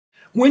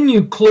When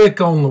you click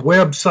on the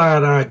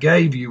website I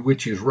gave you,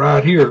 which is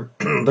right here,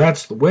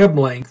 that's the web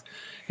link,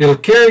 it'll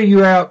carry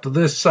you out to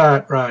this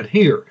site right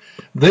here.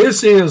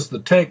 This is the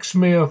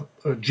TechSmith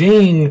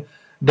Jing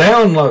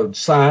download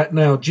site.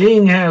 Now,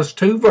 Jing has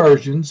two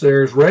versions.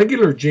 There's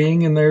regular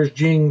Jing and there's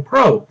Jing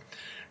Pro.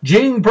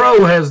 Jing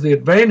Pro has the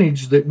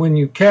advantage that when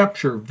you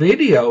capture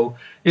video,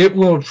 it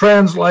will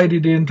translate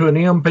it into an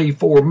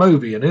MP4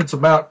 movie, and it's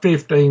about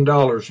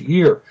 $15 a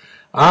year.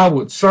 I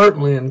would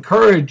certainly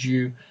encourage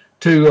you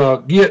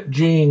to get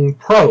Jing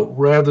Pro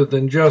rather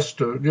than just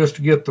to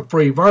get the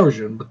free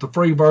version, but the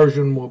free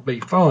version will be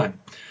fun.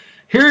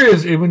 Here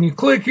is, when you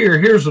click here,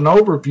 here's an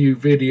overview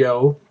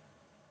video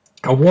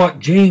of what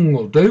Jing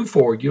will do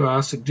for you.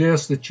 I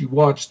suggest that you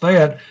watch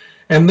that.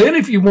 And then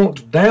if you want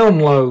to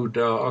download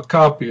a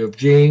copy of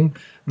Jing,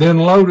 then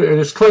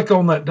just click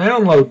on that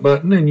download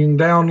button and you can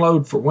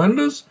download for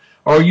Windows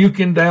or you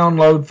can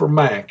download for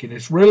Mac. And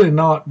it's really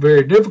not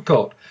very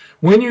difficult.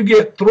 When you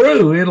get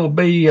through, it'll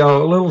be a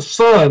little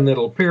sun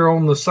that'll appear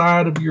on the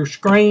side of your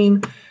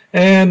screen.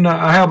 And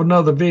I have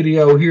another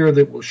video here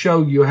that will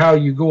show you how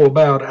you go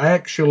about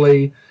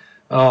actually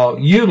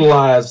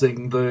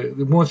utilizing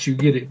once you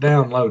get it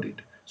downloaded.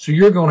 So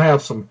you're going to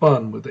have some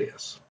fun with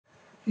this.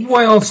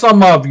 Well,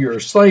 some of you are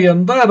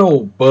saying, that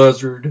old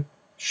buzzard,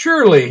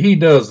 surely he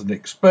doesn't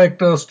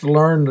expect us to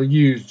learn to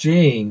use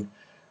Jing.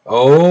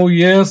 Oh,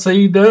 yes,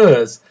 he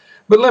does.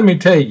 But let me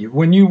tell you,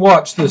 when you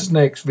watch this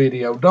next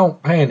video,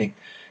 don't panic.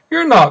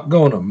 You're not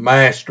going to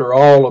master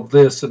all of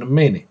this in a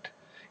minute.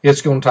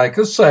 It's going to take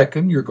a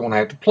second. You're going to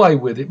have to play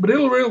with it, but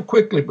it'll real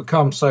quickly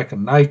become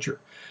second nature.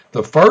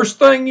 The first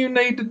thing you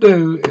need to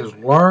do is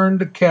learn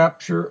to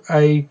capture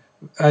a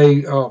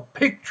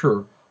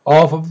picture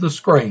off of the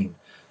screen.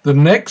 The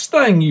next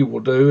thing you will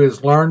do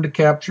is learn to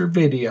capture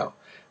video.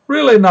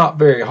 Really not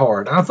very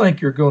hard. I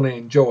think you're going to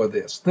enjoy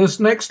this.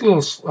 This next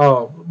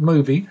little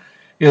movie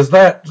is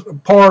that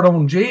part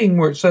on Jing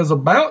where it says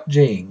about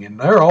Jing, and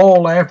they're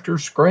all after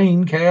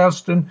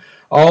screencast and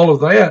all of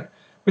that.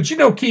 But you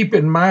know, keep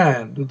in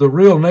mind, the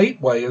real neat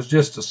way is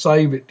just to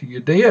save it to your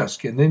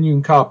disk, and then you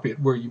can copy it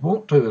where you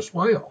want to as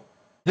well.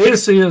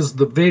 This is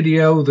the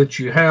video that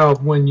you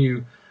have when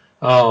you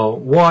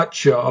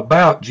watch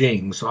about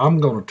Jing, so I'm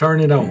going to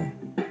turn it on.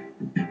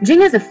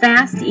 Jing is a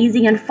fast,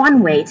 easy, and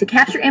fun way to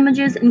capture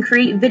images and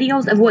create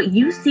videos of what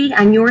you see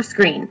on your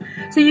screen,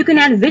 so you can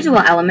add visual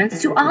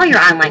elements to all your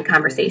online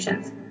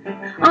conversations.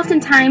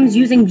 Oftentimes,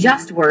 using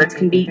just words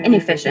can be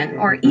inefficient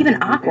or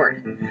even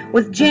awkward.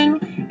 With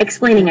Jing,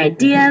 explaining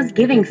ideas,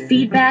 giving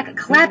feedback,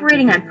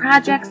 collaborating on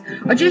projects,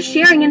 or just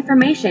sharing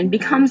information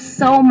becomes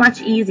so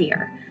much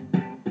easier.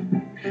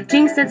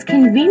 Jing sits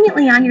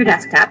conveniently on your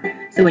desktop,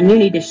 so when you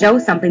need to show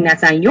something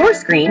that's on your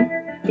screen,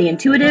 the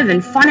intuitive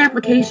and fun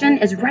application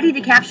is ready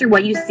to capture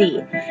what you see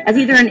as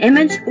either an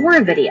image or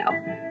a video.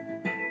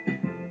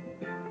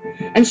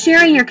 And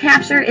sharing your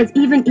capture is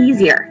even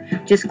easier.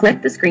 Just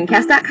click the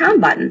screencast.com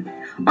button.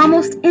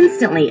 Almost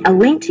instantly, a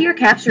link to your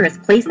capture is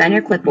placed on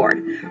your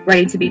clipboard,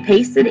 ready to be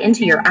pasted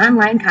into your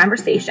online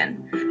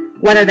conversation.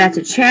 Whether that's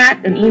a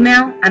chat, an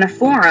email, on a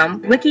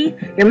forum, wiki,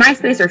 your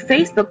MySpace or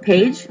Facebook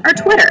page, or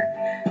Twitter.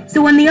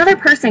 So when the other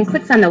person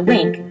clicks on the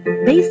link,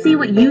 they see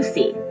what you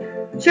see.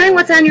 Sharing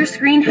what's on your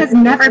screen has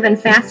never been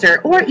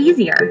faster or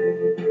easier.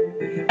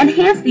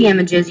 Enhance the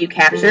images you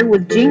capture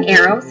with Jing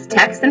arrows,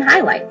 text, and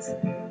highlights.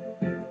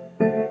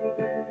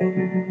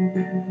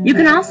 You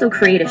can also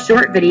create a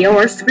short video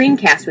or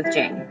screencast with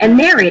Jing and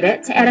narrate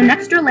it to add an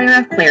extra layer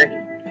of clarity.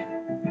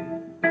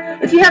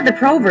 If you have the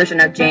Pro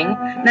version of Jing,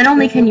 not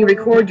only can you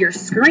record your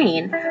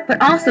screen,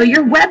 but also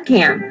your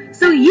webcam,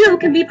 so you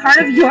can be part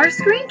of your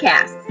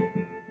screencasts.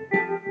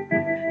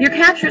 Your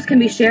captures can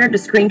be shared to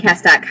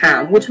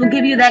screencast.com, which will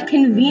give you that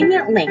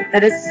convenient link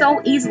that is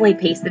so easily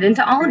pasted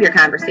into all of your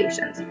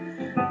conversations.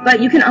 But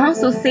you can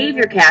also save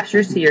your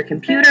captures to your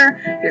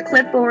computer, your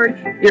clipboard,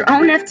 your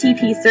own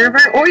FTP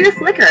server, or your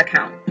Flickr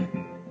account.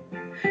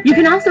 You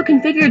can also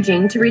configure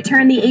Jing to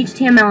return the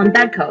HTML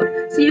embed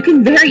code, so you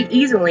can very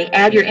easily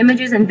add your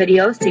images and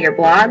videos to your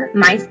blog,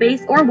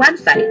 MySpace, or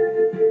website.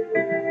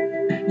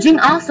 Jing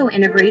also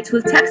integrates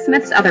with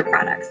TechSmith's other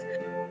products.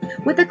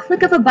 With a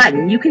click of a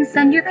button, you can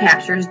send your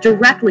captures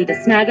directly to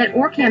Snagit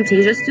or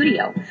Camtasia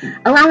Studio,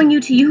 allowing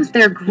you to use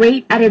their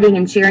great editing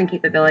and sharing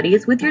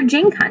capabilities with your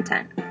Jing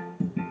content.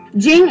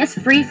 Jing is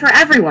free for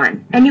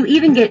everyone, and you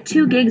even get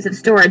 2 gigs of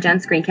storage on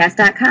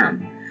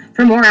screencast.com.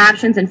 For more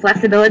options and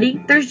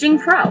flexibility, there's Jing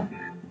Pro.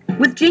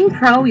 With Jing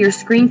Pro, your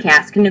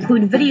screencasts can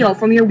include video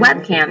from your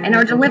webcam and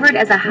are delivered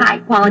as a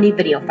high-quality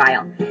video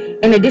file.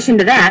 In addition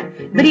to that,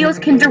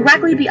 videos can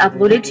directly be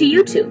uploaded to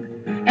YouTube.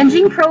 And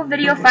Jing Pro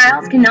video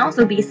files can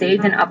also be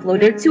saved and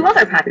uploaded to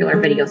other popular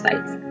video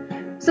sites.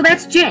 So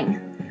that's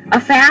Jing, a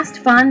fast,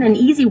 fun, and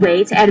easy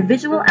way to add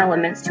visual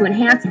elements to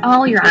enhance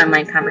all your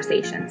online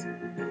conversations,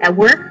 at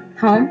work,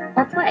 home,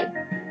 or play,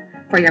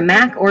 for your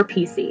Mac or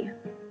PC.